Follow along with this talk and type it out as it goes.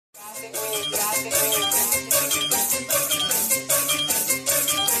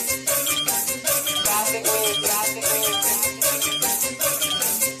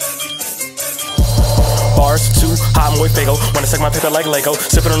Bars too hot, muy fago. When I suck my paper like Lego,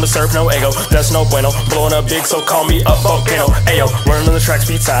 sipping on the surf, no ego. That's no bueno. Blowing up big, so call me a volcano. Ayo, running on the track,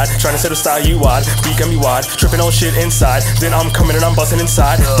 speed side, trying to set a style you wide. Beat got me wide, tripping on shit inside. Then I'm coming and I'm busting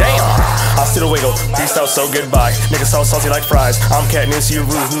inside. Damn, I still wiggle. Peace out, so goodbye. Niggas so salty like fries. I'm Katniss, you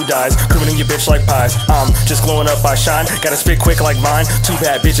rude, who dies? Criminal your bitch like pies. I'm just glowing up, I shine. Gotta spit quick like mine. Two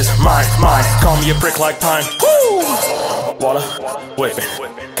bad bitches, mine. Call me a brick like pine. Woo! Water, whipping,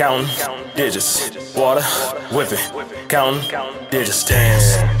 counting digits. Water, whipping, counting digits.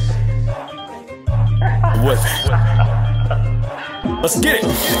 Dance, whipping. Let's get it.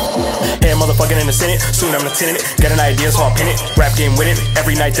 Hey, motherfucking in the Senate. Soon I'm lieutenant. Got an idea, so I'll pin it. Rap game with it.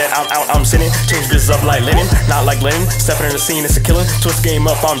 Every night that I'm out, I'm sinning. Change business up like linen, not like linen. Stepping in the scene, it's a killing. Twist game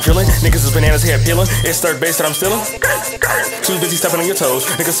up, I'm drilling. Niggas is bananas here peeling. It's third base that I'm stealing. Too busy stepping on your toes.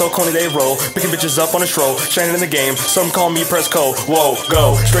 Niggas so corny they roll. Picking bitches up on a stroll. Shining in the game. Some call me press co. Whoa,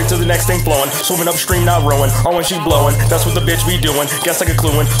 go. Straight to the next thing flowing. Swimming upstream, not rowing. Oh, when she blowing. That's what the bitch be doing. Guess like a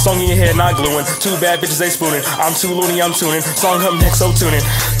cluing. Song in your head, not gluing. Two bad bitches, they spooning. I'm too loony, I'm tuning. Song up next, so tuning.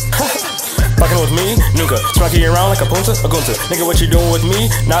 Fucking with me, nunca. Smacking you around like a punta, a gunta. Nigga, what you doing with me?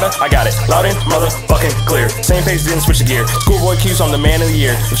 Nada, I got it. Loud and motherfucking clear. Same pace, didn't switch the gear. Schoolboy Q, so I'm the man of the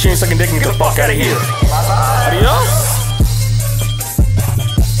year. If she ain't sucking dick, get the fuck out of here. Adios.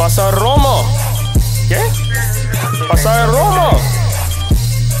 Pasa Romo. ¿Qué? Pasa Romo.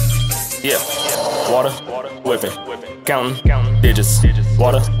 Yeah. Water, whipping, counting digits.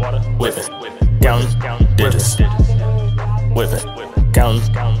 Water, whipping, counting digits. Whippin',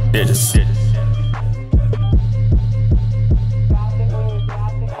 counting digits.